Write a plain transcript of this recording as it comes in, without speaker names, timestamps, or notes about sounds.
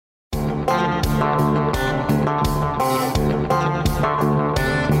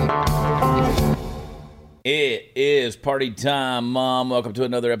It is party time, Mom. Welcome to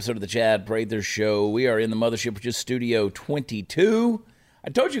another episode of the Chad Prather Show. We are in the mothership, which is Studio 22. I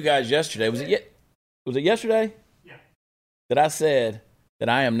told you guys yesterday. Was it yesterday? Yeah. That I said that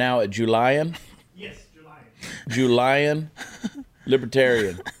I am now a Julian? Yes, Julian. Julian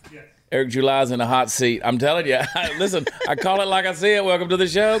libertarian. Yes. Eric July's in the hot seat. I'm telling you. Listen, I call it like I see it. Welcome to the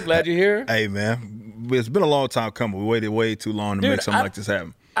show. Glad you're here. Hey, man. It's been a long time coming. We waited way too long to make something like this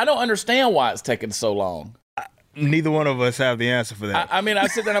happen. I don't understand why it's taking so long. Neither one of us have the answer for that. I mean, I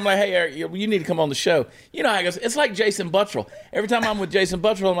sit there and I'm like, hey, Eric, you need to come on the show. You know how it goes. It's like Jason Buttrell. Every time I'm with Jason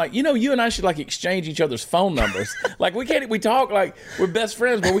Buttrell, I'm like, you and I should like exchange each other's phone numbers. Like we talk like we're best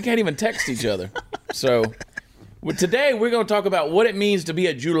friends, but we can't even text each other. So today we're going to talk about what it means to be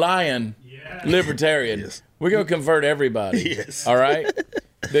a Julian libertarian. Yes. We're going to convert everybody. Yes. All right?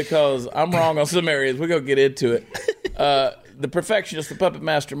 Because I'm wrong on some areas. We're going to get into it. The perfectionist, the puppet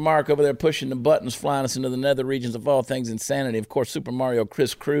master Mark over there pushing the buttons, flying us into the nether regions of all things insanity. Of course, Super Mario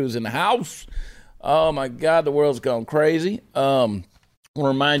Chris Cruz in the house. Oh, my God, the world's gone crazy. I want to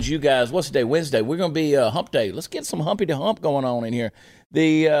remind you guys, what's the day? Wednesday. We're going to be hump day. Let's get some humpy to hump going on in here.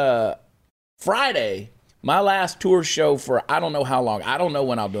 The Friday, my last tour show for I don't know how long. I don't know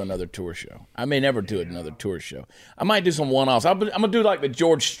when I'll do another tour show. I may never do another tour show. I might do some one-offs. I'm going to do like the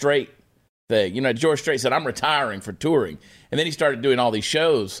George Strait thing. You know, George Strait said, I'm retiring for touring. And then he started doing all these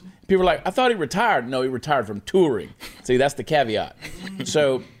shows. People were like, I thought he retired. No, he retired from touring. See, that's the caveat.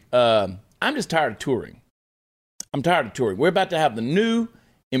 So I'm just tired of touring. I'm tired of touring. We're about to have the new,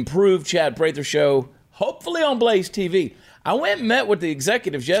 improved Chad Prather Show, hopefully on Blaze TV. I went and met with the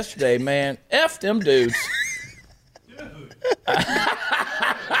executives yesterday, man. F them dudes.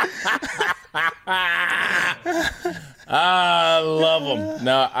 I love them.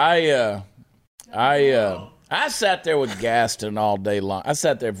 Now, I sat there with Gaston all day long. I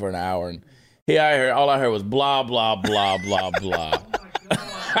sat there for an hour, and all I heard was blah, blah, blah, blah, blah.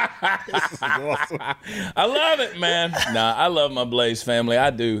 I love it, man. Nah, I love my Blaze family.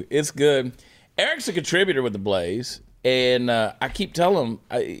 I do. It's good. Eric's a contributor with the Blaze, and I keep telling him,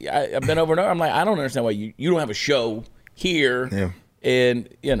 I've been over and over. I'm like, I don't understand why you don't have a show here. Yeah. And,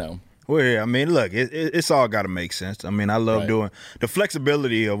 you know. Well, yeah, I mean, look, it's all got to make sense. I mean, I love doing the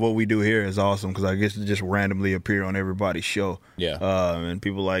flexibility of what we do here is awesome because I guess it just randomly appear on everybody's show. Yeah. And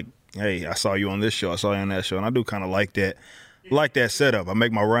people like, hey, I saw you on this show. I saw you on that show. And I do kind of like that setup. I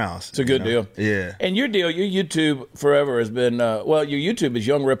make my rounds. It's a good deal. Yeah. And your YouTube forever has been, your YouTube is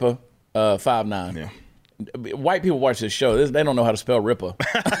Young Ripper 59. Yeah. White people watch this show. They don't know how to spell Ripper.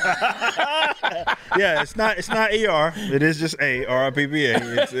 Yeah, it's not ER. It is just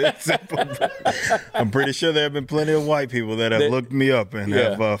RIPPA. It's simple. I'm pretty sure there have been plenty of white people that have looked me up and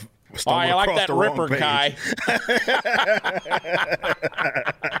have stumbled I like across that the Ripper wrong guy.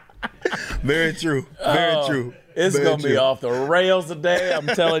 Very true. Very true. It's going to be off the rails today. I'm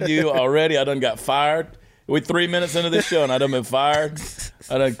telling you already. I done got fired. We're 3 minutes into this show, and I done been fired.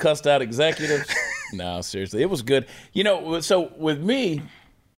 I done cussed out executives. No, seriously. It was good. You know, so with me,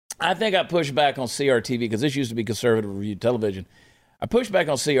 I think I pushed back on CRTV because this used to be conservative review television. I pushed back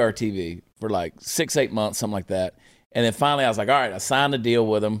on CRTV for like 6-8 months, something like that. And then finally I was like, all right, I signed a deal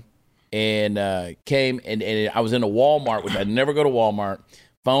with them and came and I was in a Walmart, which I'd never go to Walmart.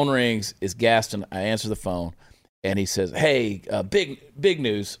 Phone rings. It's Gaston. I answer the phone and he says, hey, big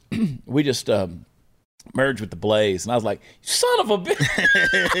news. We just merged with the Blaze. And I was like, son of a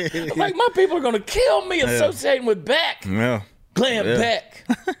bitch. I'm like, my people are going to kill me associating with Beck. Yeah. Glenn Beck.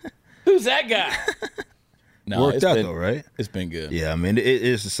 Who's that guy? No, worked out though, right? It's been good. Yeah, I mean,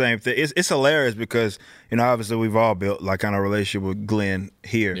 it's the same thing. It's hilarious because, you know, obviously we've all built like kind of relationship with Glenn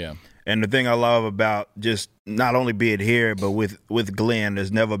here. Yeah. And the thing I love about just not only being here, but with Glenn,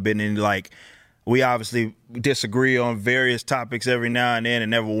 there's never been any like, we obviously disagree on various topics every now and then,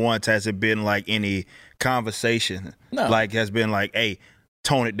 and never once has it been like any conversation. No. Like has been like, hey,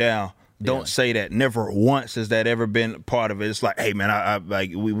 tone it down. Don't say that. Never once has that ever been part of it. It's like, hey, man, I like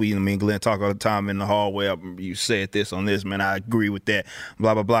me and Glenn talk all the time in the hallway. You said this on this, man. I agree with that.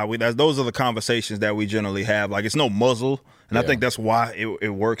 Blah blah blah. Those are the conversations that we generally have. Like it's no muzzle, and I think that's why it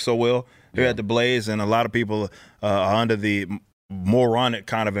works so well here at the Blaze. And a lot of people are under the moronic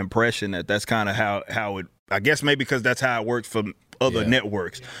kind of impression that that's kind of how it. I guess maybe because that's how it works for other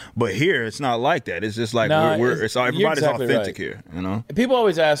networks, but here it's not like that. It's just like everybody's exactly authentic here, you know. People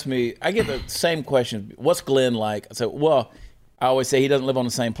always ask me. I get the same question. What's Glenn like? I said, well, I always say he doesn't live on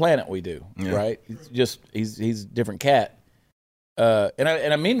the same planet we do, right? He's a different cat, and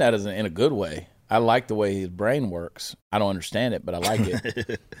I mean that in a good way. I like the way his brain works. I don't understand it, but I like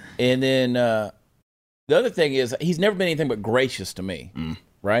it. And then the other thing is he's never been anything but gracious to me,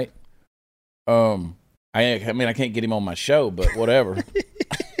 right? I mean, I can't get him on my show, but whatever.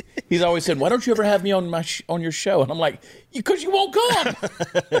 He's always said, "Why don't you ever have me on on your show?" And I'm like, "Because you won't come."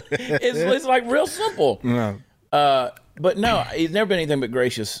 It's like real simple. No. But no, he's never been anything but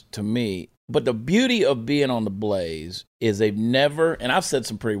gracious to me. But the beauty of being on the Blaze is they've never, and I've said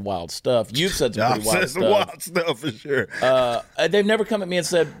some pretty wild stuff. You've said some pretty wild stuff. Wild stuff for sure. They've never come at me and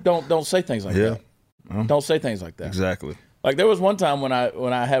said, "Don't say things like that." Don't say things like that. Exactly. Like there was one time when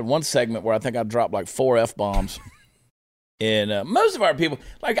I had one segment where I think I dropped like 4 F-bombs. And most of our people,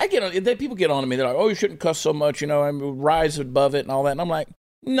 like people get on to me. They're like, "Oh, you shouldn't cuss so much, and rise above it and all that." And I'm like,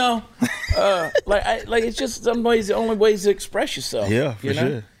 no, it's just some ways, the only ways to express yourself. Yeah, for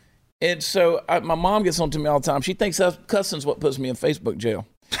sure. And so my mom gets on to me all the time. She thinks cussing's what puts me in Facebook jail.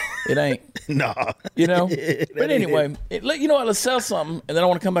 It ain't. No. But anyway, let's sell something, and then I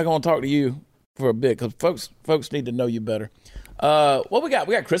want to come back on and talk to you for a bit because folks need to know you better. What we got?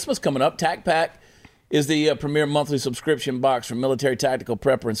 We got Christmas coming up. TAC Pack is the premier monthly subscription box for military tactical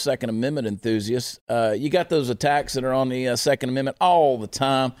prepper and Second Amendment enthusiasts. You got those attacks that are on the Second Amendment all the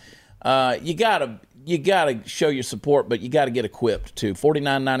time. You gotta show your support, but you got to get equipped too.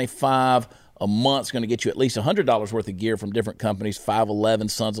 $49.95 a month is going to get you at least $100 worth of gear from different companies: 511,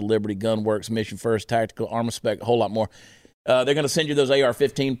 Sons of Liberty, Gunworks, Mission First, Tactical, Armor Spec, a whole lot more. They're going to send you those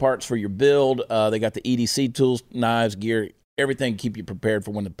AR-15 parts for your build. They got the EDC tools, knives, gear, everything to keep you prepared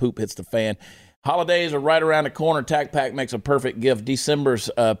for when the poop hits the fan. Holidays are right around the corner. TAC Pack makes a perfect gift.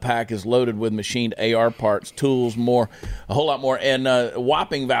 December's pack is loaded with machined AR parts, tools, a whole lot more, and a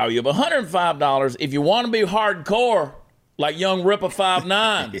whopping value of $105. If you want to be hardcore, like young Ripper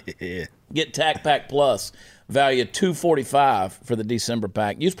 5'9", get TAC Pack Plus, value $245 for the December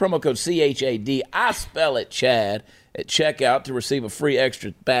pack. Use promo code CHAD, I spell it Chad, at checkout to receive a free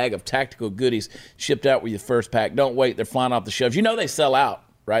extra bag of tactical goodies shipped out with your first pack. Don't wait. They're flying off the shelves. They sell out.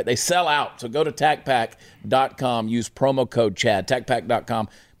 Right? They sell out. So go to TacPack.com. Use promo code Chad. TacPack.com.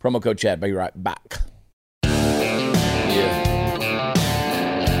 Promo code Chad. Be right back. Yeah.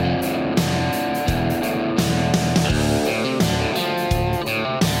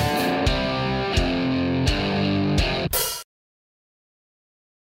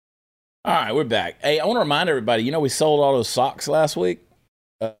 All right, we're back. Hey, I want to remind everybody, we sold all those socks last week.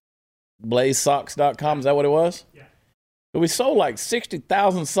 BlazeSocks.com. Is that what it was? Yeah. We sold like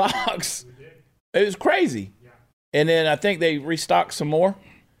 60,000 socks. It was crazy. Yeah. And then I think they restocked some more.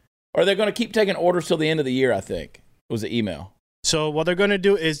 Or they're going to keep taking orders till the end of the year, I think. It was the email. So what they're going to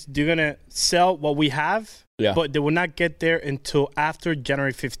do is they're going to sell what we have, but they will not get there until after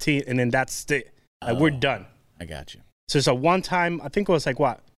January 15th, and then that's it. We're done. I got you. So it's a one-time, I think it was like,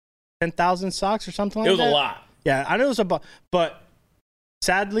 10,000 socks or something like that? It was a lot. Yeah, I know it was about, but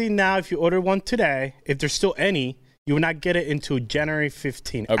sadly now if you order one today, if there's still any, you will not get it until January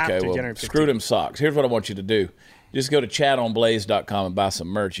 15th. Okay, January 15th. Screw them socks. Here's what I want you to do. Just go to chadonblaze.com and buy some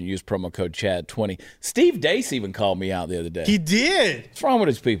merch and use promo code CHAD20. Steve Dace even called me out the other day. He did. What's wrong with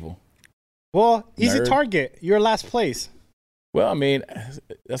these people? Well, easy target. You're last place. Well, I mean,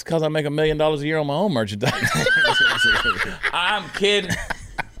 that's because I make $1 million a year on my own merchandise. I'm kidding.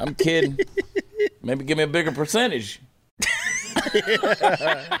 Maybe give me a bigger percentage.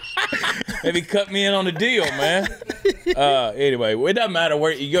 Maybe cut me in on the deal, man. Anyway, it doesn't matter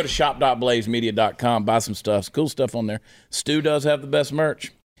where you go to shop.blazemedia.com, buy some stuff. It's cool stuff on there. Stu does have the best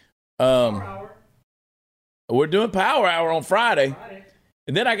merch. Power Hour. We're doing Power Hour on Friday.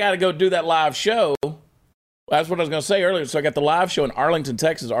 And then I got to go do that live show. That's what I was going to say earlier. So I got the live show in Arlington,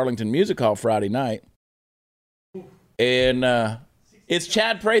 Texas, Arlington Music Hall Friday night. And it's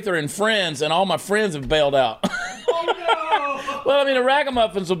Chad Prather and friends, and all my friends have bailed out. Oh, no. Well, I mean, the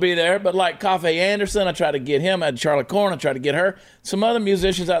Ragamuffins will be there, but like Coffee Anderson, I tried to get him. I had Charlotte Corn, I tried to get her. Some other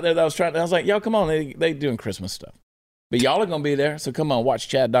musicians out there that I was like, y'all, come on, they doing Christmas stuff. But y'all are going to be there, so come on, watch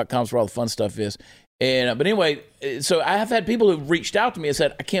Chad.com where all the fun stuff is. And but anyway, so I have had people who've reached out to me and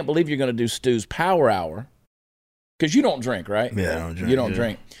said, I can't believe you're going to do Stu's Power Hour. Because you don't drink, right? Yeah, I don't drink. You don't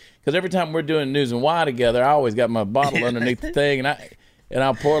drink. Because every time we're doing News and Why together, I always got my bottle underneath the thing, and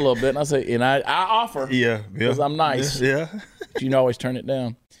I'll pour a little bit, and I say, and I offer, because I'm nice. Yeah. But you always turn it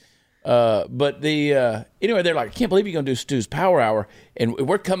down. But anyway, they're like, I can't believe you're gonna do Stu's Power Hour, and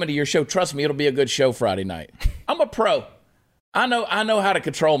we're coming to your show. Trust me, it'll be a good show Friday night. I'm a pro. I know how to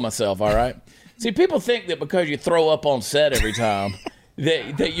control myself. All right. See, people think that because you throw up on set every time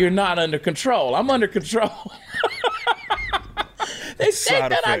that you're not under control. I'm under control. They think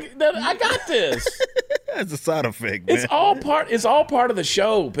that I got this. That's a side effect, man. It's all part of the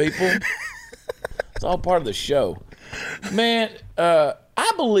show, people. It's all part of the show. Man, I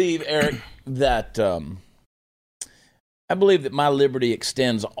believe, Eric, that I believe that my liberty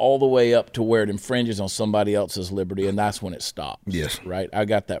extends all the way up to where it infringes on somebody else's liberty, and that's when it stops. Yes. Right? I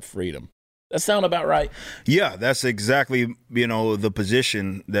got that freedom. That sound about right? Yeah, that's exactly, the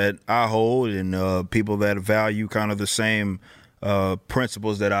position that I hold, and people that value kind of the same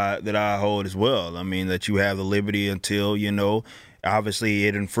principles that I hold as well. I mean, that you have the liberty until, obviously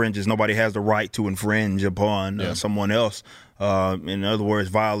it infringes. Nobody has the right to infringe upon someone else. In other words,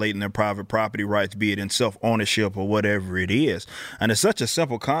 violating their private property rights, be it in self-ownership or whatever it is. And it's such a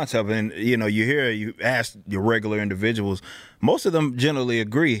simple concept. And, you ask your regular individuals, most of them generally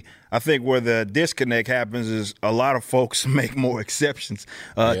agree. I think where the disconnect happens is a lot of folks make more exceptions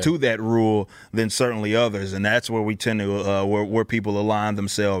to that rule than certainly others. And that's where we tend to, where people align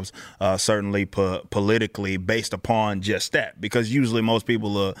themselves certainly politically based upon just that. Because usually most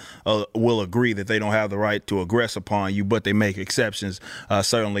people will agree that they don't have the right to aggress upon you, but they make exceptions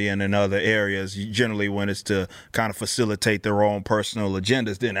certainly in other areas. Generally when it's to kind of facilitate their own personal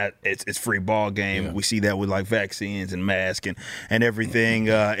agendas, then it's free ball game. Yeah. We see that with like vaccines and masks and everything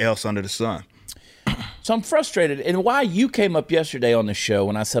else under the sun. So I'm frustrated. And why you came up yesterday on the show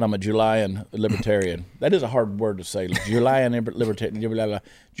when I said I'm a Julian libertarian. That is a hard word to say. Julian libertarian.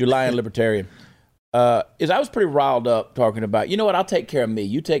 Julian libertarian. Is I was pretty riled up talking about, you know what, I'll take care of me.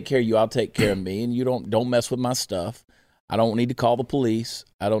 You take care of you, I'll take care of me. And you don't mess with my stuff. I don't need to call the police.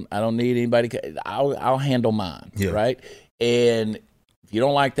 I don't need anybody. I'll handle mine. Yeah. Right. And if you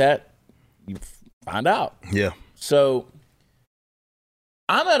don't like that, you find out. Yeah. So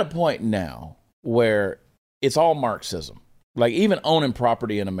I'm at a point now where it's all Marxism. Like even owning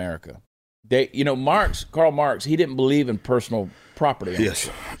property in America. Karl Marx, he didn't believe in personal property. Yes.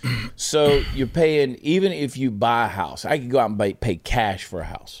 So you're paying, even if you buy a house, I could go out and pay cash for a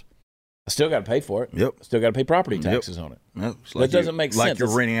house. I still got to pay for it. Yep. I still got to pay property taxes on it. Yep. That doesn't make sense. Like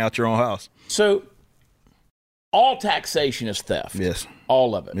you're renting out your own house. So all taxation is theft. Yes.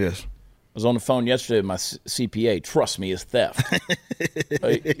 All of it. Yes. I was on the phone yesterday with my CPA. Trust me, it's theft.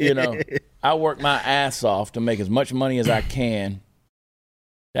 I work my ass off to make as much money as I can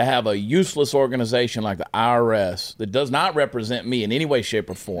to have a useless organization like the IRS that does not represent me in any way, shape,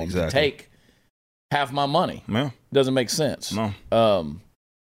 or form to take half my money. Yeah. Doesn't make sense. No.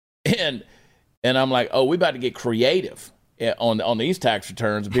 And I'm like, we about to get creative on these tax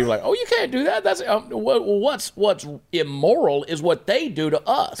returns. And people are like, you can't do that. That's what's immoral is what they do to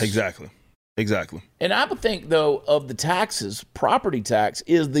us. Exactly. And I would think, though, of the taxes, property tax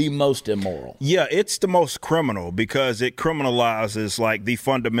is the most immoral. Yeah, it's the most criminal because it criminalizes like the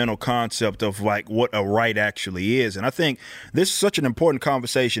fundamental concept of like what a right actually is. And I think this is such an important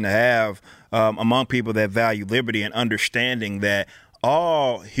conversation to have among people that value liberty and understanding that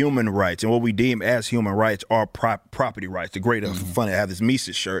all human rights and what we deem as human rights are property rights. The great, funny, I have this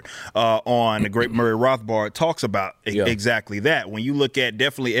Mises shirt on. The great Murray Rothbard talks about exactly that. When you look at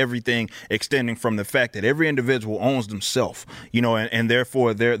definitely everything extending from the fact that every individual owns themselves, and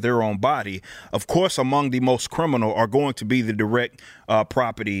therefore their own body. Of course, among the most criminal are going to be the direct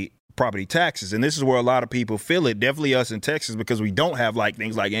property taxes. And this is where a lot of people feel it. Definitely us in Texas, because we don't have like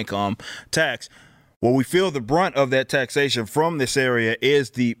things like income tax. Well, we feel the brunt of that taxation from this area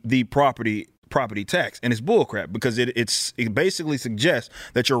is the property tax, and it's bullcrap because it basically suggests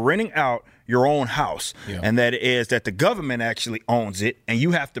that you're renting out your own house, and that is that the government actually owns it, and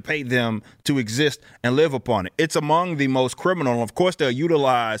you have to pay them to exist and live upon it. It's among the most criminal, and of course they'll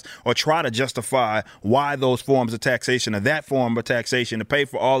utilize or try to justify why those forms of taxation or that form of taxation to pay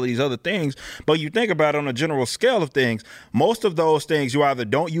for all these other things. But you think about it on a general scale of things, most of those things you either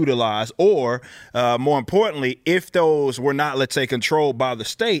don't utilize or, more importantly, if those were not, let's say, controlled by the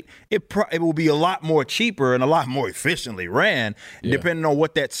state, it will be a lot more cheaper and a lot more efficiently ran, depending on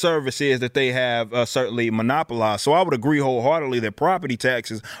what that service is that they have certainly monopolized. So I would agree wholeheartedly that property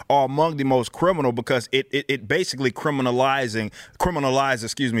taxes are among the most criminal because it basically criminalizes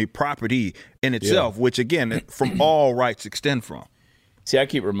property in itself, which again, from all rights extend from. See, I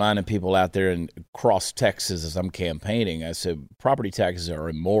keep reminding people out there in across Texas as I'm campaigning, I said, property taxes are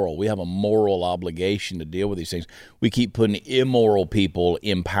immoral. We have a moral obligation to deal with these things. We keep putting immoral people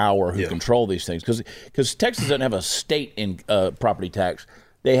in power who control these things because Texas doesn't have a state in property tax.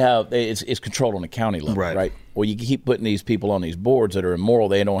 It's controlled on a county level, right? Well, you keep putting these people on these boards that are immoral.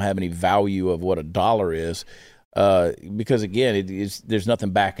 They don't have any value of what a dollar is, because again, there's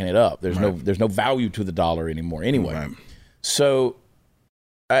nothing backing it up. There's no value to the dollar anymore. Anyway, so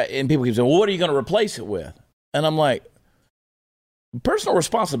and people keep saying, "Well, what are you going to replace it with?" And I'm like, personal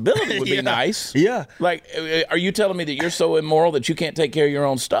responsibility would be nice. Yeah. Like, are you telling me that you're so immoral that you can't take care of your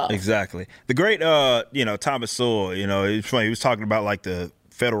own stuff? Exactly. The great, Thomas Sowell, it's funny. He was talking about like the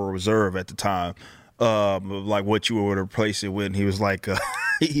Federal Reserve at the time. like what you would replace it with. And he was like,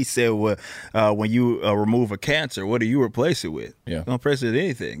 he said, well, when you remove a cancer, what do you replace it with? Yeah. Don't replace it with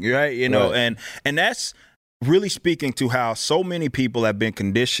anything, right? You know, and that's really speaking to how so many people have been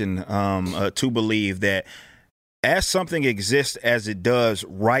conditioned to believe that as something exists as it does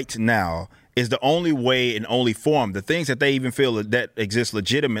right now is the only way and only form. The things that they even feel that exist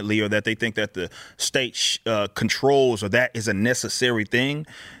legitimately, or that they think that the state controls, or that is a necessary thing,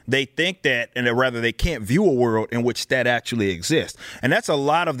 they think that, and rather they can't view a world in which that actually exists. And that's a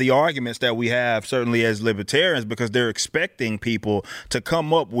lot of the arguments that we have, certainly as libertarians, because they're expecting people to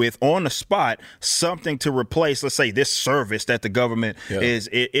come up with, on the spot, something to replace, let's say, this service that the government is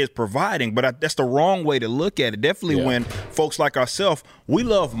providing. But that's the wrong way to look at it. Definitely when folks like ourselves, we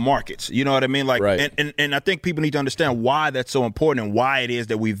love markets. You know what I mean? Like, and I think people need to understand why that's so important and why it is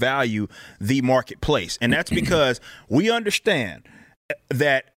that we value the marketplace. And that's because we understand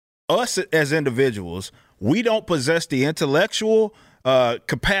that us as individuals, we don't possess the intellectual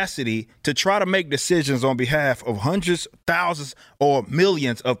capacity to try to make decisions on behalf of hundreds, thousands, or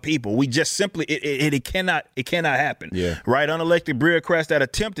millions of people. We just simply it cannot happen. Right? Unelected bureaucrats that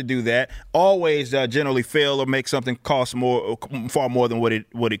attempt to do that always generally fail or make something cost far more than what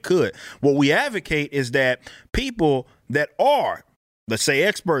it could. What we advocate is that people that are, let's say,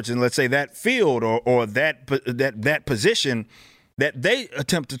 experts in, let's say, that field or that position, that they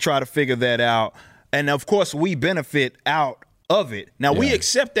attempt to try to figure that out. And of course, we benefit out of it. Now, we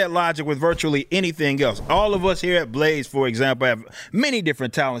accept that logic with virtually anything else. All of us here at Blaze, for example, have many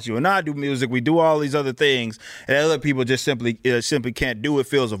different talents. You and I do music. We do all these other things, and other people just simply can't do it,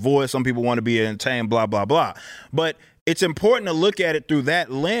 fills a void. Some people want to be entertained, blah, blah, blah. But it's important to look at it through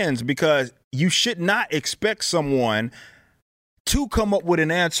that lens, because you should not expect someone to come up with an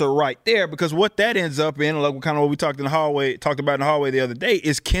answer right there, because what that ends up in, like kind of what we talked about in the hallway the other day,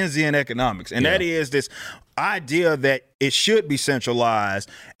 is Keynesian economics. And that is this idea that it should be centralized,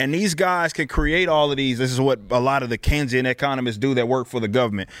 and these guys can create all of these. This is what a lot of the Keynesian economists do that work for the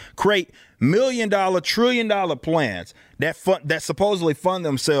government. Create $1 million, $1 trillion plans that supposedly fund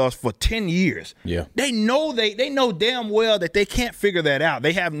themselves for 10 years. They know damn well that they can't figure that out.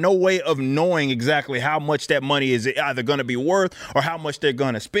 They have no way of knowing exactly how much that money is either going to be worth or how much they're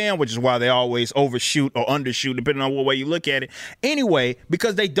going to spend, which is why they always overshoot or undershoot, depending on what way you look at it. Anyway,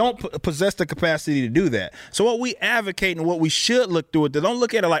 because they don't possess the capacity to do that. So what we advocate and what we should look through it, they don't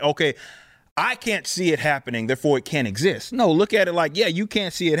look at it like, okay, I can't see it happening, therefore it can't exist. No, look at it like, yeah, you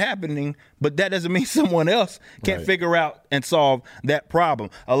can't see it happening, but that doesn't mean someone else can't figure out and solve that problem.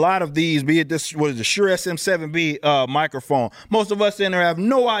 A lot of these, be it this, what is the Shure SM7B microphone, most of us in there have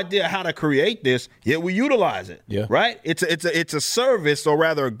no idea how to create this, yet we utilize it. Right? It's a service, or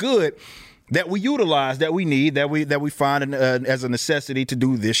rather a good, that we utilize, that we need, that we find as a necessity to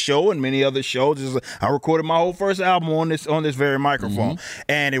do this show and many other shows. I recorded my whole first album on this very microphone,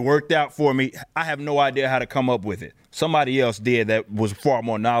 and it worked out for me. I have no idea how to come up with it. Somebody else did that was far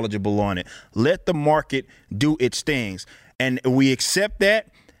more knowledgeable on it. Let the market do its things, and we accept that.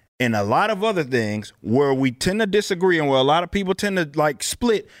 And a lot of other things where we tend to disagree, and where a lot of people tend to like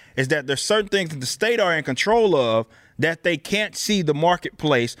split, is that there's certain things that the state are in control of that they can't see the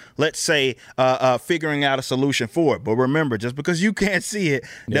marketplace, let's say, figuring out a solution for it. But remember, just because you can't see it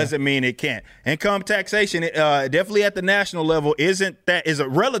doesn't mean it can't. Income taxation, definitely at the national level, is a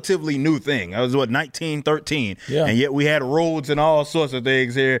relatively new thing. That was 1913, and yet we had roads and all sorts of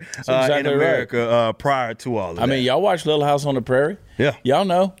things here in America prior to all of that. I mean, y'all watch Little House on the Prairie? Yeah. Y'all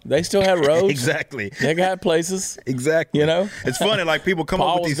know they still had roads. Exactly. They got places. Exactly. You know, it's funny, like people come Paul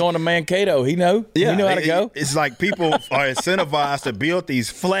up with was these. going to Mankato. He know how to go. It's like people are incentivized to build these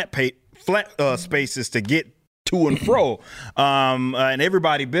flat spaces to get to and fro, and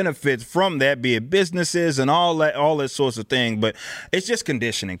everybody benefits from that, be it businesses and all that sorts of things. But it's just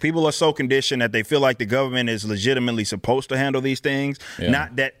conditioning. People are so conditioned that they feel like the government is legitimately supposed to handle these things.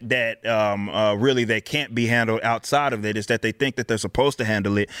 Not that really they can't be handled outside of it. It's that they think that they're supposed to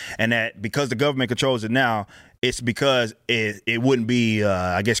handle it, and that because the government controls it now, it's because it wouldn't be,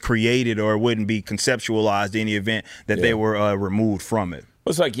 I guess, created, or it wouldn't be conceptualized in the event that they were removed from it. Well,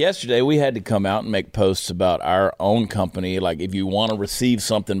 it's like yesterday we had to come out and make posts about our own company. Like, if you want to receive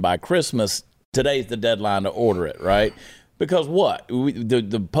something by Christmas, today's the deadline to order it, right? Because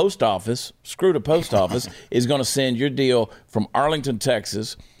the post office, screw the post office, is going to send your deal from Arlington,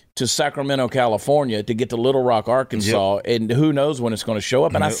 Texas, to Sacramento, California, to get to Little Rock, Arkansas, and who knows when it's going to show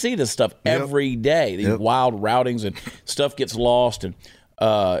up. And I see this stuff every day, these wild routings, and stuff gets lost, and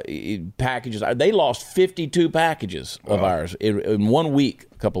packages. They lost 52 packages of ours in 1 week,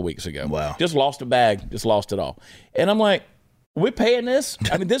 a couple of weeks ago. Wow. Just lost a bag, just lost it all. And I'm like, We're paying this.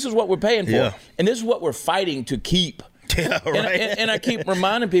 I mean, this is what we're paying for. Yeah. And this is what we're fighting to keep. Yeah, right. And I keep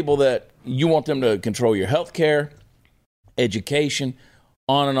reminding people that you want them to control your health care, education,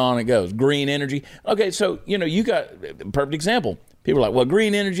 on and on it goes. Green energy. Okay, so, you got a perfect example. People are like, well,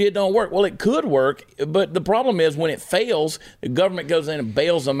 green energy, it don't work. Well, it could work, but the problem is when it fails, the government goes in and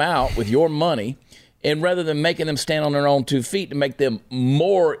bails them out with your money. And rather than making them stand on their own 2 feet to make them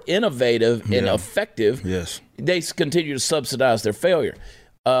more innovative and effective, they continue to subsidize their failure.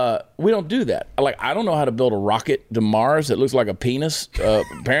 We don't do that. I don't know how to build a rocket to Mars that looks like a penis.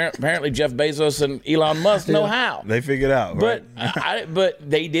 Apparently, Jeff Bezos and Elon Musk know how. They figured out, right? But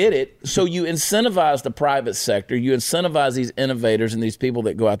they did it. So you incentivize the private sector. You incentivize these innovators and these people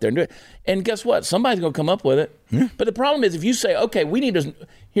that go out there and do it. And guess what? Somebody's going to come up with it. Yeah. But the problem is if you say, okay, we need to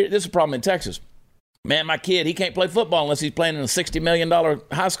 – this is a problem in Texas. Man, my kid, he can't play football unless he's playing in a $60 million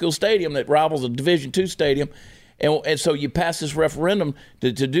high school stadium that rivals a Division II stadium. And so you pass this referendum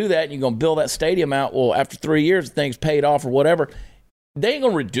to do that, and you're going to build that stadium out. Well, after 3 years, the thing's paid off or whatever. They ain't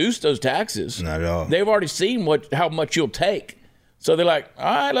going to reduce those taxes. Not at all. They've already seen how much you'll take. So they're like, all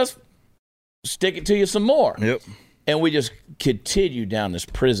right, let's stick it to you some more. Yep. And we just continue down this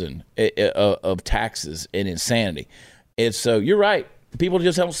prison of taxes and insanity. And so you're right. People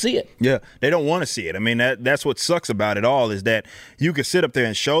just don't see it. Yeah, they don't want to see it. I mean, that's what sucks about it all is that you can sit up there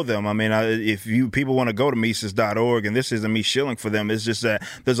and show them. I mean, if people want to go to Mises.org, and this isn't me shilling for them, it's just that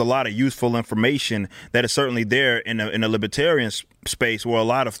there's a lot of useful information that is certainly there in a libertarian space where a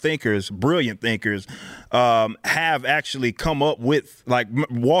lot of thinkers, brilliant thinkers, have actually come up with, like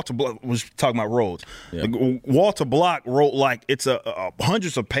Walter Block was talking about roads. Yeah. Walter Block wrote it's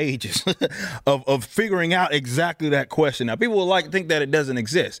hundreds of pages of figuring out exactly that question. Now, people will think that it doesn't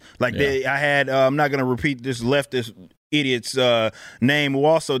exist. I'm not going to repeat this leftist idiot's name who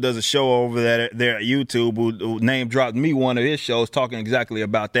also does a show over there at YouTube who name dropped me one of his shows talking exactly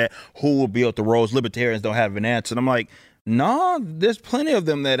about that. Who will build the roads? Libertarians don't have an answer. And I'm like, no, there's plenty of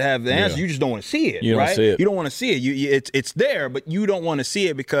them that have the answer. You just don't want to see it, you right? Don't see it. You don't want to see it. It's there, but you don't want to see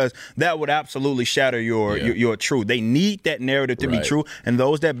it because that would absolutely shatter your truth. They need that narrative to be true, and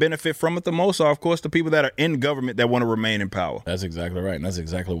those that benefit from it the most are, of course, the people that are in government that want to remain in power. That's exactly right, and that's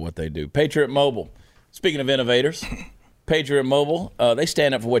exactly what they do. Patriot Mobile. Speaking of innovators, Patriot Mobile, they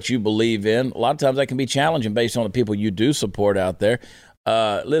stand up for what you believe in. A lot of times that can be challenging based on the people you do support out there.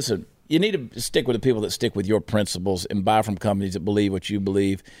 Listen, you need to stick with the people that stick with your principles and buy from companies that believe what you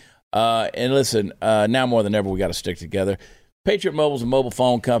believe. And listen, now more than ever, we got to stick together. Patriot Mobile is a mobile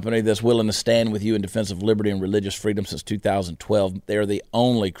phone company that's willing to stand with you in defense of liberty and religious freedom since 2012. They are the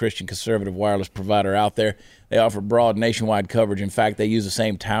only Christian conservative wireless provider out there. They offer broad nationwide coverage. In fact, they use the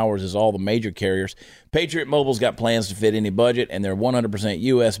same towers as all the major carriers. Patriot Mobile's got plans to fit any budget, and their 100%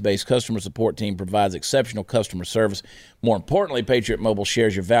 U.S.-based customer support team provides exceptional customer service. More importantly, Patriot Mobile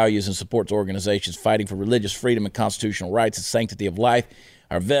shares your values and supports organizations fighting for religious freedom and constitutional rights and sanctity of life.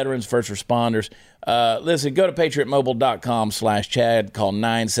 Our veterans, first responders. Listen, go to patriotmobile.com/Chad. Call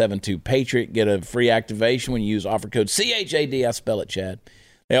 972-PATRIOT. Get a free activation when you use offer code CHAD. I spell it, Chad.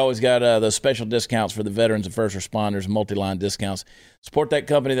 They always got those special discounts for the veterans and first responders, multi-line discounts. Support that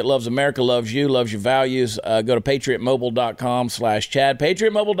company that loves America, loves you, loves your values. Go to patriotmobile.com/Chad.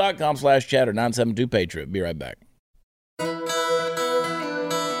 Patriotmobile.com/Chad or 972-PATRIOT. Be right back.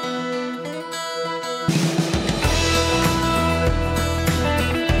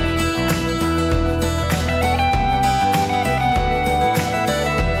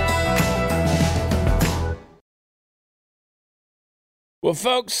 Well,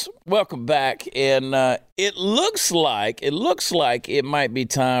 folks, welcome back, and it looks like it might be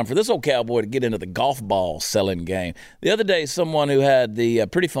time for this old cowboy to get into the golf ball selling game. The other day, someone who had the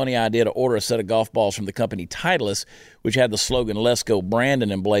pretty funny idea to order a set of golf balls from the company Titleist, which had the slogan "Let's Go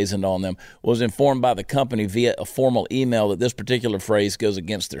Brandon" emblazoned on them, was informed by the company via a formal email that this particular phrase goes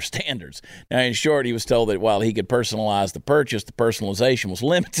against their standards. Now, in short, he was told that while he could personalize the purchase, the personalization was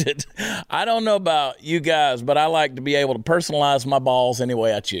limited. I don't know about you guys, but I like to be able to personalize my balls any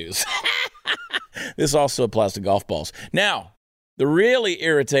way I choose. This also applies to golf balls. Now, the really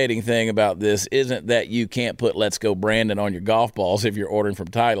irritating thing about this isn't that you can't put "Let's Go Brandon" on your golf balls if you're ordering from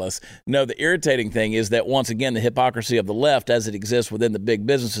Titleist. No, the irritating thing is that, once again, the hypocrisy of the left as it exists within the big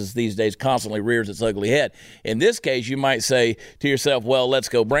businesses these days constantly rears its ugly head. In this case, you might say to yourself, well, "Let's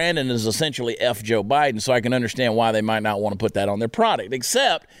Go Brandon" is essentially F Joe Biden, so I can understand why they might not want to put that on their product,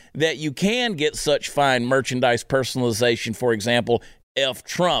 except that you can get such fine merchandise personalization, for example, F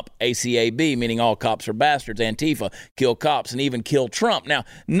Trump, ACAB, meaning all cops are bastards, Antifa, kill cops, and even kill Trump. Now,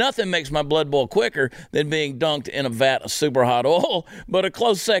 nothing makes my blood boil quicker than being dunked in a vat of super hot oil, but a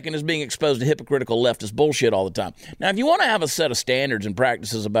close second is being exposed to hypocritical leftist bullshit all the time. Now, if you want to have a set of standards and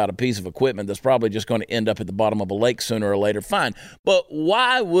practices about a piece of equipment that's probably just going to end up at the bottom of a lake sooner or later, fine. But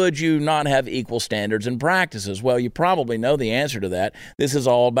why would you not have equal standards and practices? Well, you probably know the answer to that. This is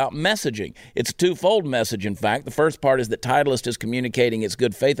all about messaging. It's a twofold message, in fact. The first part is that Titleist is communicating its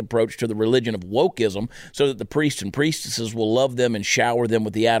good faith approach to the religion of wokeism so that the priests and priestesses will love them and shower them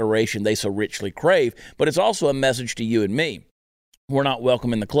with the adoration they so richly crave. But it's also a message to you and me. We're not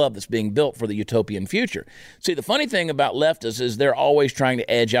welcome in the club that's being built for the utopian future. See, the funny thing about leftists is they're always trying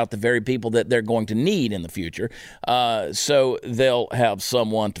to edge out the very people that they're going to need in the future. So they'll have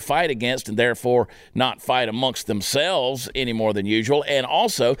someone to fight against and therefore not fight amongst themselves any more than usual. And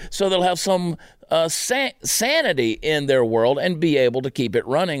also, so they'll have some sanity in their world and be able to keep it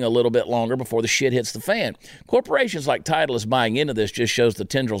running a little bit longer before the shit hits the fan. Corporations like Titleist buying into this just shows the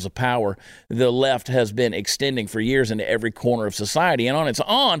tendrils of power the left has been extending for years into every corner of society. And on its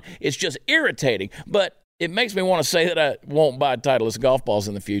own, it's just irritating. But it makes me want to say that I won't buy Titleist golf balls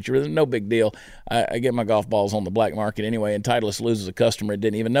in the future. There's no big deal. I get my golf balls on the black market anyway, and Titleist loses a customer it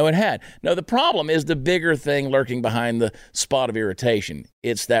didn't even know it had. No, the problem is the bigger thing lurking behind the spot of irritation.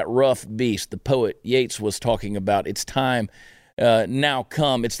 It's that rough beast the poet Yeats was talking about. It's time now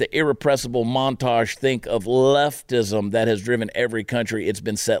come. It's the irrepressible montage think of leftism that has driven every country it's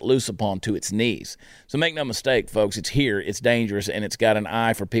been set loose upon to its knees. So make no mistake, folks, it's here, it's dangerous, and it's got an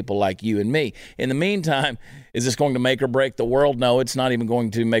eye for people like you and me. In the meantime, is this going to make or break the world? No, it's not even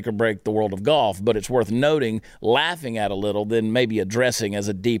going to make or break the world of golf, but it's worth noting, laughing at a little, then maybe addressing as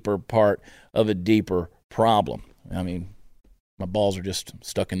a deeper part of a deeper problem. I mean, my balls are just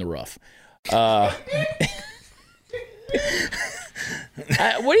stuck in the rough.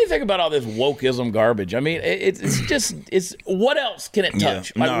 What do you think about all this wokeism garbage? I mean, it's what else can it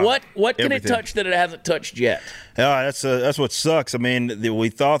touch? What can it touch that it hasn't touched yet? Yeah, that's what sucks. I mean, we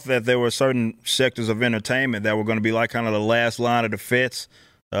thought that there were certain sectors of entertainment that were going to be like kind of the last line of defense,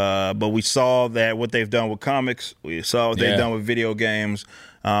 but we saw that what they've done with comics, we saw what they've done with video games,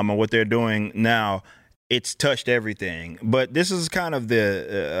 and what they're doing now. It's touched everything. But this is kind of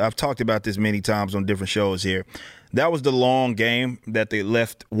I've talked about this many times on different shows here. That was the long game that the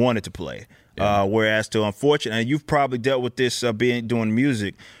left wanted to play. Yeah. Whereas unfortunately, you've probably dealt with this doing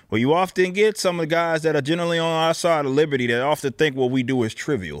music, where you often get some of the guys that are generally on our side of liberty that often think what we do is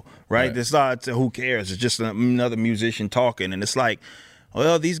trivial, right? It's not, who cares? It's just another musician talking. And it's like,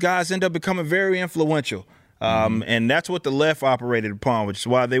 well, these guys end up becoming very influential. And that's what the left operated upon, which is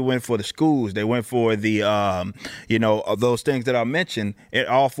why they went for the schools. They went for the, those things that I mentioned, in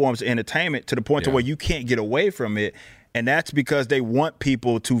all forms of entertainment, to the point to where you can't get away from it. And that's because they want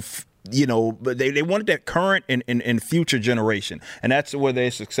people to, they wanted that current and future generation. And that's where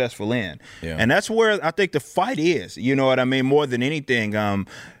they're successful in. Yeah. And that's where I think the fight is, you know what I mean, more than anything.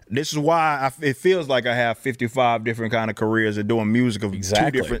 This is why it feels like I have 55 different kind of careers of doing music of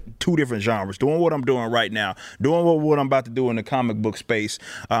two different genres, doing what I'm doing right now, doing what I'm about to do in the comic book space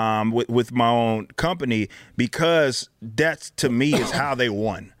with my own company, because that's, to me, is how they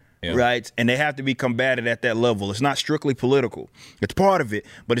won. Yeah. Right. And they have to be combated at that level. It's not strictly political. It's part of it,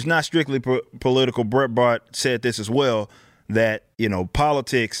 but it's not strictly political. Bret Bart said this as well, that,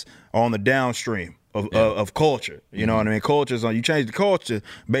 politics are on the downstream of culture. You know what I mean? Culture's on, you change the culture.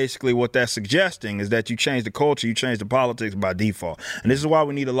 Basically, what that's suggesting is that you change the culture, you change the politics by default. And this is why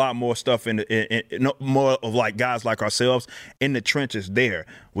we need a lot more stuff in more of like guys like ourselves in the trenches there.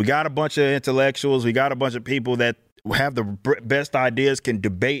 We got a bunch of intellectuals. We got a bunch of people that have the best ideas, can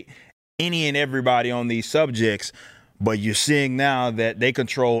debate any and everybody on these subjects. But you're seeing now that they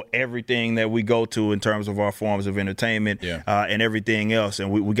control everything that we go to in terms of our forms of entertainment and everything else.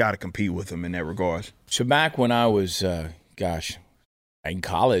 And we got to compete with them in that regard. So back when I was, in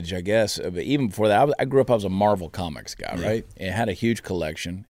college, I guess, but even before that, I grew up, I was a Marvel Comics guy, right? And had a huge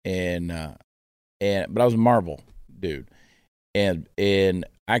collection. But I was a Marvel dude. And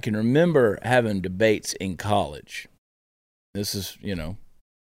I can remember having debates in college. This is,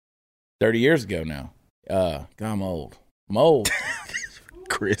 30 years ago now. God, I'm old.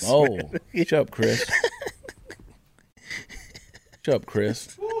 Chris. I'm old. Shut up, Chris. Shut up,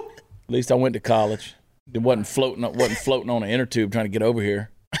 Chris. At least I went to college. It wasn't floating on an inner tube trying to get over here.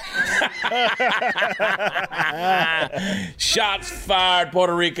 Shots fired,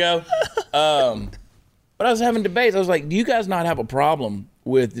 Puerto Rico. But I was having debates. I was like, do you guys not have a problem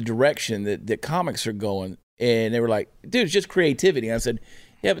with the direction that comics are going? And they were like, dude, it's just creativity. And I said,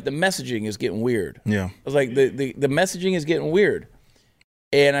 yeah, but the messaging is getting weird. Yeah. I was like, the messaging is getting weird.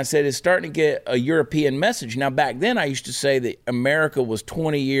 And I said, it's starting to get a European message. Now, back then, I used to say that America was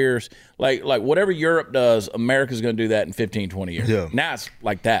 20 years, like whatever Europe does, America's going to do that in 15, 20 years. Yeah. Now it's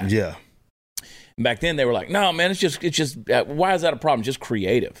like that. Yeah. And back then, they were like, no, man, it's just why is that a problem? It's just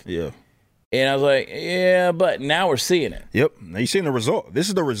creative. Yeah. And I was like, yeah, but now we're seeing it. Yep. Now you're seeing the result. This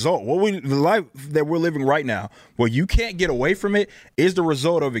is the result. The life that we're living right now, where you can't get away from it, is the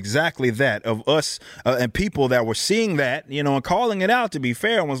result of exactly that, of us and people that were seeing that, and calling it out, to be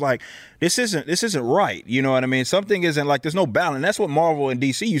fair, and was like, this isn't right. You know what I mean? Something isn't, like, there's no balance. That's what Marvel and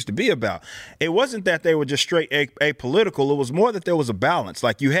DC used to be about. It wasn't that they were just straight apolitical. It was more that there was a balance.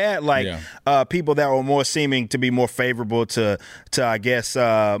 Like, you had people that were more seeming to be more favorable to I guess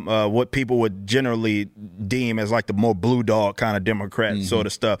what people would generally deem as like the more blue dog kind of Democrat sort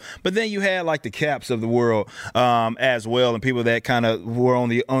of stuff. But then you had like the Caps of the world as well, and people that kind of were on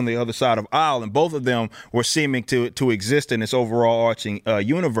the other side of aisle, and both of them were seeming to exist in this overall arching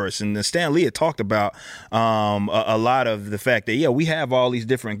universe. And Stan Lee had talked about a lot of the fact that, we have all these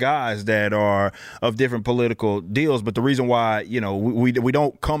different guys that are of different political deals, but the reason why, we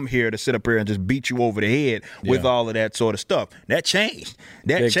don't come here to sit up here and just beat you over the head with all of that sort of stuff. That changed.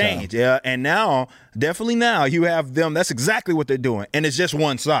 Big changed. Time. Yeah. And now, definitely now, you have them. That's exactly what they're doing. And it's just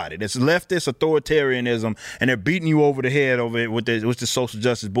one-sided. It's leftist authoritarianism, and they're beating you over the head over it with the social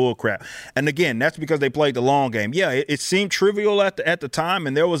justice bullcrap. And again, that's because they played the long game. Yeah, it seemed trivial at the time,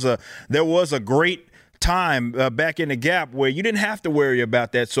 and there was a great time back in the gap where you didn't have to worry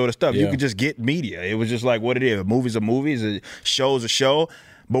about that sort of stuff. You could just get media. It was just like what it is. Movies are movies, a show's a show.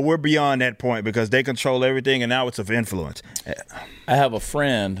 But we're beyond that point because they control everything, and now it's of influence. I have a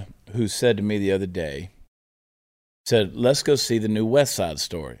friend who said to me the other day, said, let's go see the new West Side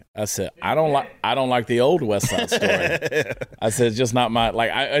Story. I said, I don't like the old West Side Story. I said, it's just not my,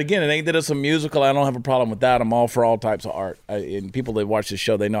 again, it ain't that it's a musical. I don't have a problem with that. I'm all for all types of art. And people that watch this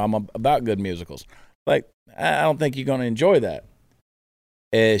show, they know I'm about good musicals. Like, I don't think you're going to enjoy that.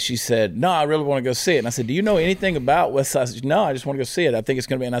 And she said, no, I really want to go see it. And I said, do you know anything about West Side? She said, no, I just want to go see it. I think it's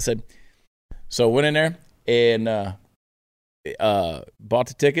going to be. And I said, so I went in there and bought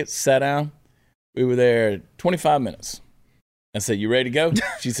the tickets, sat down. We were there 25 minutes. I said, you ready to go?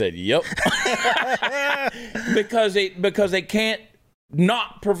 She said, yep. because they can't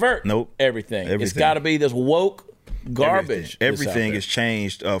not pervert everything. It's got to be this woke garbage. Everything is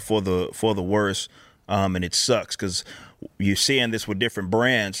changed for the worse, and it sucks because you're seeing this with different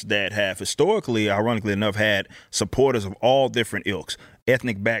brands that have historically, ironically enough, had supporters of all different ilks,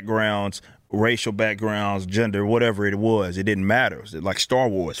 ethnic backgrounds, racial backgrounds, gender, whatever it was. It didn't matter. Like Star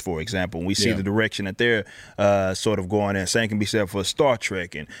Wars, for example. We see the direction that they're sort of going in. Same can be said for Star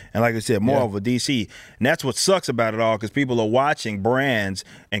Trek. And like I said, Marvel, DC. And that's what sucks about it all, because people are watching brands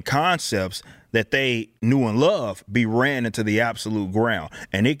and concepts that they knew and loved be ran into the absolute ground.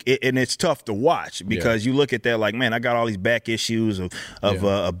 And it's tough to watch because you look at that like, man, I got all these back issues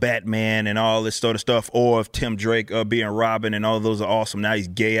of Batman and all this sort of stuff, or of Tim Drake being Robin, and all of those are awesome. Now he's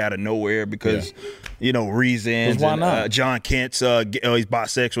gay out of nowhere because, reasons. Why not? John Kent's, he's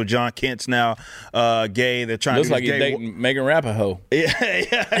bisexual. John Kent's now gay. They're trying Looks to like he's dating Megan Rapinoe. Yeah,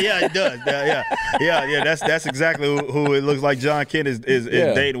 it does. Yeah. That's exactly who it looks like. John Kent is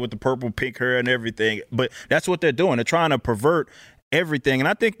dating with the purple pink hair and everything. But that's what they're doing. They're trying to pervert everything, and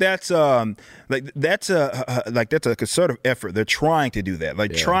I think that's a concerted effort. They're trying to do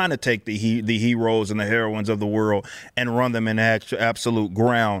that, trying to take the heroes and the heroines of the world and run them in absolute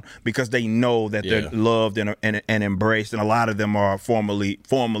ground, because they know that they're loved and embraced, and a lot of them are formerly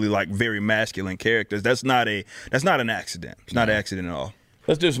like very masculine characters. That's not an accident. It's not an accident at all.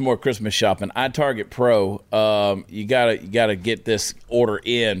 Let's do some more Christmas shopping. iTarget Pro, you gotta get this order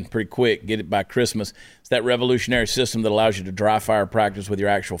in pretty quick. Get it by Christmas. It's that revolutionary system that allows you to dry fire practice with your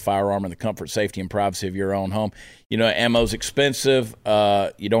actual firearm in the comfort, safety, and privacy of your own home. Ammo's expensive.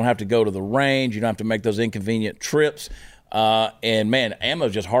 You don't have to go to the range. You don't have to make those inconvenient trips. And man, ammo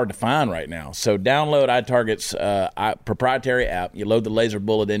is just hard to find right now. So download iTarget's proprietary app. You load the laser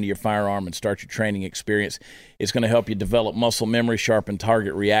bullet into your firearm and start your training experience. It's going to help you develop muscle memory, sharpen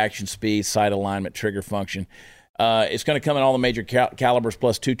target reaction speed, sight alignment, trigger function. It's going to come in all the major calibers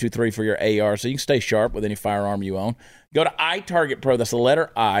plus 223 for your AR, so you can stay sharp with any firearm you own. Go to iTarget Pro. That's the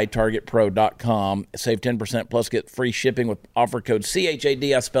letter I, targetpro.com. Save 10% plus get free shipping with offer code CHAD.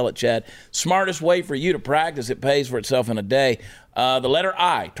 I spell it, Chad. Smartest way for you to practice. It pays for itself in a day. The letter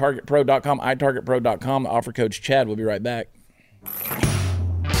I, targetpro.com, itargetpro.com. The offer code's Chad. We'll be right back.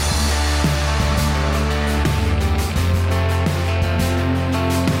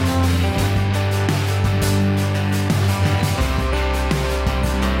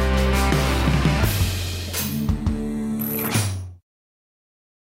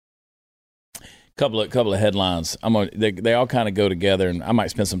 Couple of headlines. They all kind of go together, and I might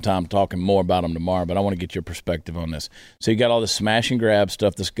spend some time talking more about them tomorrow. But I want to get your perspective on this. So you got all this smash and grab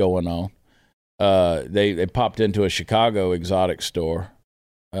stuff that's going on. They popped into a Chicago exotic store,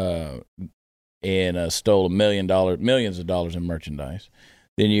 and stole millions of dollars in merchandise.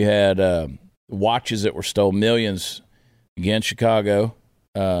 Then you had watches that were stolen, millions. Again, Chicago.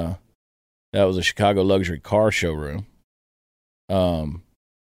 That was a Chicago luxury car showroom.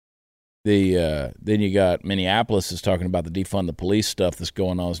 Then you got Minneapolis is talking about the defund the police stuff that's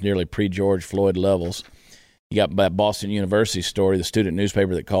going on. It's nearly pre-George Floyd levels. You got that Boston University story, the student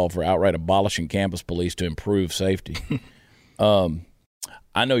newspaper that called for outright abolishing campus police to improve safety.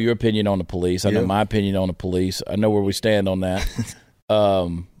 I know your opinion on the police. I know my opinion on the police. I know where we stand on that. I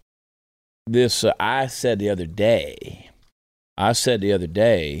said the other day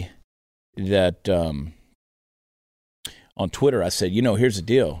that on Twitter, I said, here's the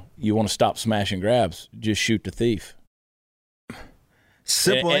deal. You want to stop smash and grabs, just shoot the thief.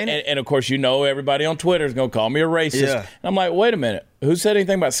 Simple, ain't it? And of course, everybody on Twitter is going to call me a racist. Yeah. And I'm like, wait a minute. Who said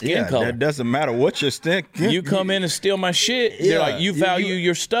anything about skin color? That doesn't matter what your skin. You come in and steal my shit. They're like, you value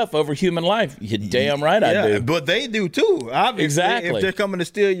your stuff over human life. You're damn right I do. But they do too. Obviously, exactly. If they're coming to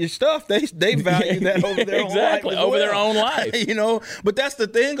steal your stuff, they value that over their own life. Over their own life. But that's the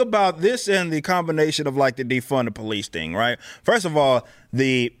thing about this and the combination of like the defund the police thing, right? First of all,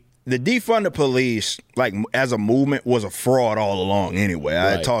 the defund the police, like as a movement, was a fraud all along anyway.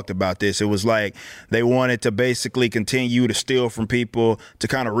 Right. I talked about this. It was like they wanted to basically continue to steal from people to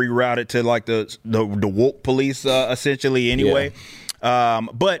kind of reroute it to like the woke police essentially anyway. Yeah.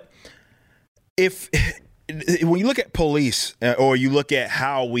 But when you look at police or you look at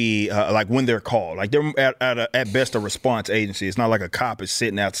how we like when they're called, like they're at best a response agency. It's not like a cop is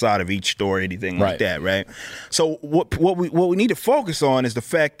sitting outside of each store or anything like that, right? So what we need to focus on is the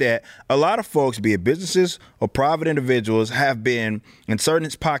fact that a lot of folks, be it businesses or private individuals, have been in certain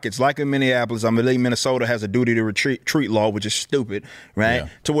pockets, like in Minneapolis. I believe Minnesota has a duty to retreat law, which is stupid, right? Yeah.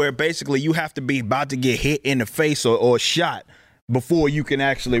 To where basically you have to be about to get hit in the face or shot before you can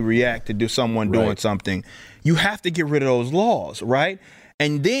actually react to someone doing something. You have to get rid of those laws, right?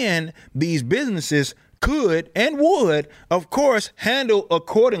 And then these businesses could and would, of course, handle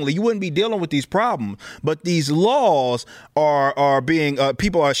accordingly. You wouldn't be dealing with these problems. But these laws are being,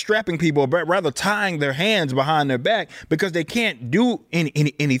 people are strapping people, rather tying their hands behind their back because they can't do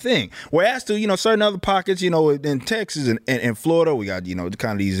anything. Whereas to, certain other pockets, in Texas and Florida, we got,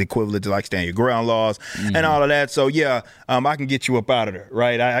 kind of these equivalent to like stand your ground laws and all of that. So, I can get you up out of there,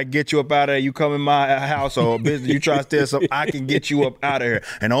 right? I get you up out of there. You come in my house or business, you try to steal something, I can get you up out of here.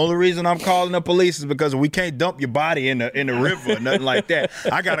 And the only reason I'm calling the police is because we can't dump your body in the river or nothing like that.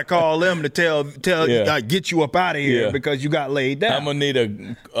 I gotta call them to tell get you up out of here because you got laid down. I'm gonna need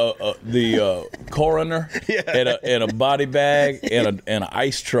the coroner and a body bag and an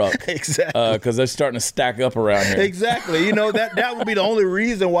ice truck. Exactly, because they're starting to stack up around here. Exactly. That would be the only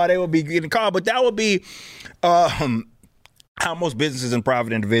reason why they would be getting called. But that would be how most businesses and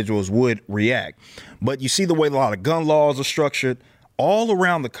private individuals would react. But you see the way a lot of gun laws are structured all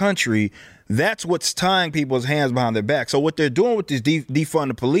around the country. That's what's tying people's hands behind their back. So what they're doing with this defund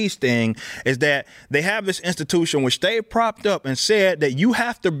the police thing is that they have this institution which they propped up and said that you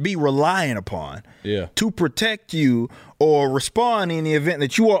have to be reliant upon to protect you or respond in the event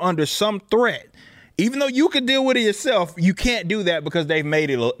that you are under some threat. Even though you can deal with it yourself, you can't do that because they've made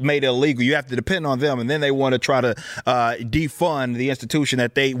it illegal. You have to depend on them, and then they want to try to defund the institution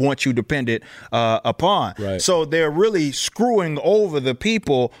that they want you dependent upon. Right. So they're really screwing over the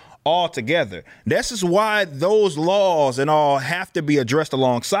people altogether. This is why those laws and all have to be addressed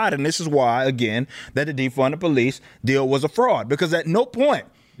alongside, and this is why, again, that the defund the police deal was a fraud. Because at no point,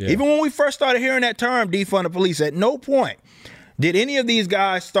 even when we first started hearing that term, defund the police, at no point did any of these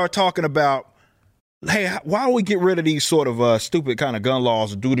guys start talking about, hey, why don't we get rid of these sort of stupid kind of gun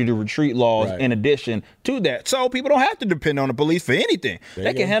laws, duty to retreat laws in addition to that? So people don't have to depend on the police for anything.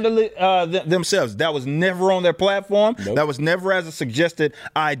 They can handle it themselves. That was never on their platform. Nope. That was never as a suggested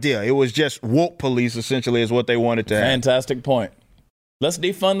idea. It was just woke police, essentially, is what they wanted to have. Fantastic point. Let's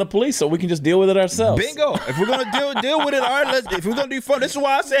defund the police so we can just deal with it ourselves. Bingo. If we're going to deal with it, all right, if we're going to defund, this is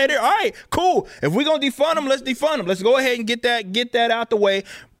why I said it. All right, cool. If we're going to defund them, let's defund them. Let's go ahead and get that out the way.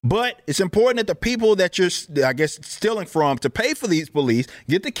 But it's important that the people that you're, I guess, stealing from to pay for these police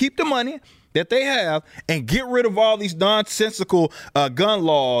get to keep the money that they have and get rid of all these nonsensical gun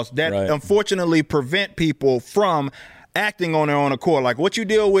laws that unfortunately prevent people from acting on their own accord. Like what you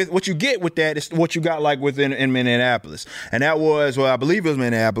get with that is what you got like within in Minneapolis. And that was, well, I believe it was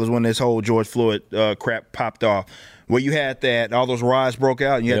Minneapolis when this whole George Floyd crap popped off, where you had that, all those riots broke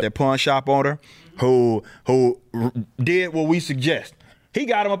out and you had that pawn shop owner who did what we suggest. He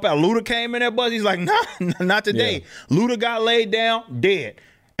got him up out. Luda came in there, buzz. He's like, nah, not today. Yeah. Luda got laid down, dead.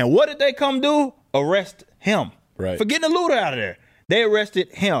 And what did they come do? Arrest him. Right. For getting the Luda out of there. They arrested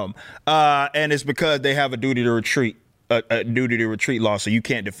him. And it's because they have a duty to retreat. A duty to retreat law, so you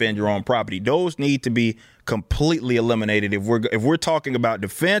can't defend your own property. Those need to be completely eliminated. If we're talking about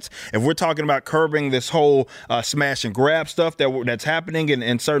defense, if we're talking about curbing this whole smash and grab stuff that's happening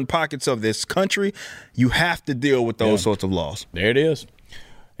in certain pockets of this country, you have to deal with those sorts of laws. There it is.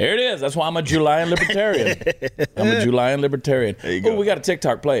 There it is. That's why I'm a Julian libertarian. I'm a Julian libertarian. There you go. Oh, we got a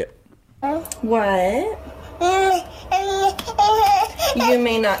TikTok. Play it. What? You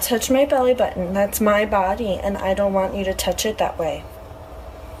may not touch my belly button. That's my body, and I don't want you to touch it that way.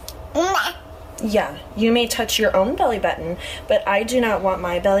 Yeah, you may touch your own belly button, but I do not want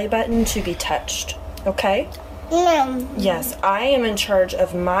my belly button to be touched. Okay? Yes, I am in charge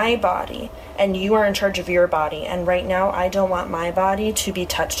of my body, and you are in charge of your body, and right now I don't want my body to be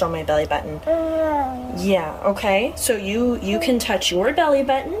touched on my belly button. Yeah, okay? So you can touch your belly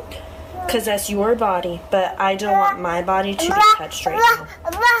button, because that's your body, but I don't want my body to be touched right now.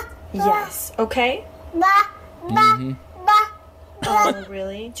 Yes, okay? Mm-hmm. Oh,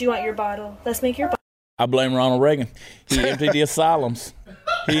 really? Do you want your bottle? Let's make your bottle. I blame Ronald Reagan. He emptied the asylums.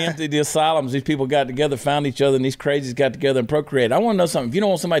 These people got together, found each other, and these crazies got together and procreated. I want to know something. If you don't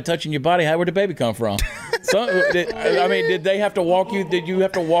want somebody touching your body, where'd the baby come from? Did they have to walk you? Did you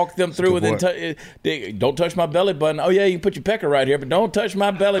have to walk them through and then don't touch my belly button? Oh, yeah, you can put your pecker right here, but don't touch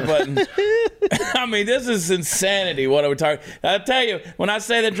my belly button. I mean, this is insanity, what are we talking? I tell you, when I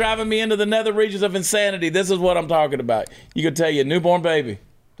say they're driving me into the nether regions of insanity, this is what I'm talking about. You can tell your newborn baby,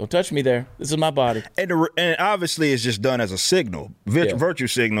 don't touch me there. This is my body. And obviously it's just done as a signal, virtue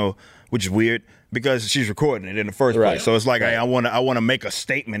signal, which is weird because she's recording it in the first place. So it's like, hey, I want to make a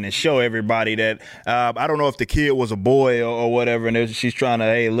statement and show everybody that I don't know if the kid was a boy or whatever, and she's trying to,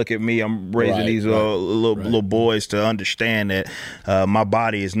 hey, look at me, I'm raising these little boys to understand that my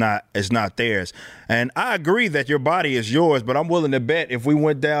body is not theirs. And I agree that your body is yours, but I'm willing to bet if we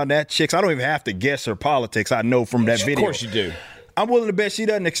went down that chick's, I don't even have to guess her politics. I know from that video. Of course you do. I'm willing to bet she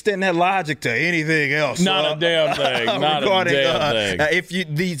doesn't extend that logic to anything else. Not a damn thing. Not a damn thing. If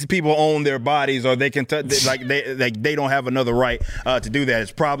these people own their bodies, or they can they don't have another right to do that.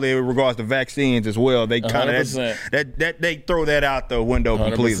 It's probably in regards to vaccines as well. They kind of they throw that out the window 100%.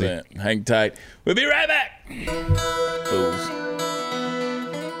 Completely. Hang tight. We'll be right back. Fools.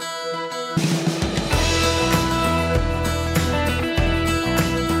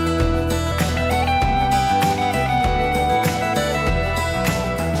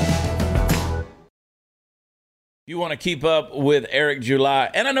 You want to keep up with Eric July,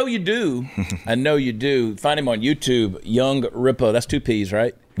 and I know you do. Find him on YouTube, Young Ripa. That's 2 P's,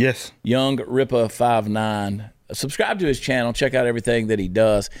 right? Yes. Young Ripa 59. Subscribe to his channel. Check out everything that he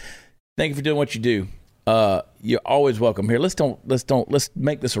does. Thank you for doing what you do. You're always welcome here. Let's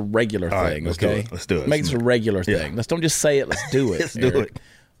make this a regular thing. Let's okay? Let's do it. Make this a regular thing. Let's don't just say it. Let's do it. Let's do it.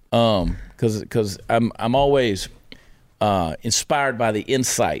 Because I'm always inspired by the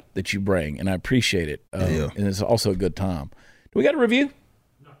insight that you bring, and I appreciate it. And it's also a good time. Do we got a review?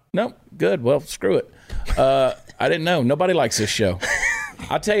 No? Good. Well, screw it. I didn't know. Nobody likes this show.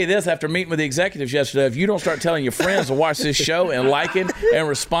 I'll tell you this, after meeting with the executives yesterday, if you don't start telling your friends to watch this show and liking and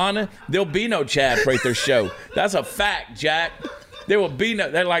responding, there'll be no Chad Prather show. That's a fact, Jack. There will be no.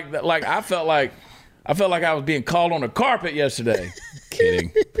 They're like I felt like I was being called on the carpet yesterday.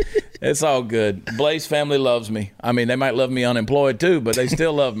 Kidding. It's all good. Blaze family loves me. I mean, they might love me unemployed too, but they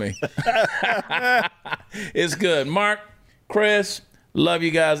still love me. It's good. Mark, Chris, love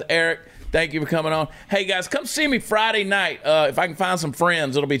you guys. Eric, thank you for coming on. Hey, guys, come see me Friday night. If I can find some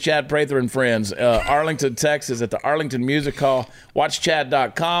friends, it'll be Chad Prather and Friends. Arlington, Texas, at the Arlington Music Hall.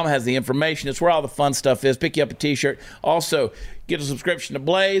 WatchChad.com has the information. It's where all the fun stuff is. Pick you up a T-shirt. Also, get a subscription to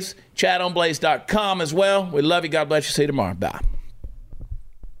Blaze. ChadOnBlaze.com as well. We love you. God bless you. See you tomorrow. Bye.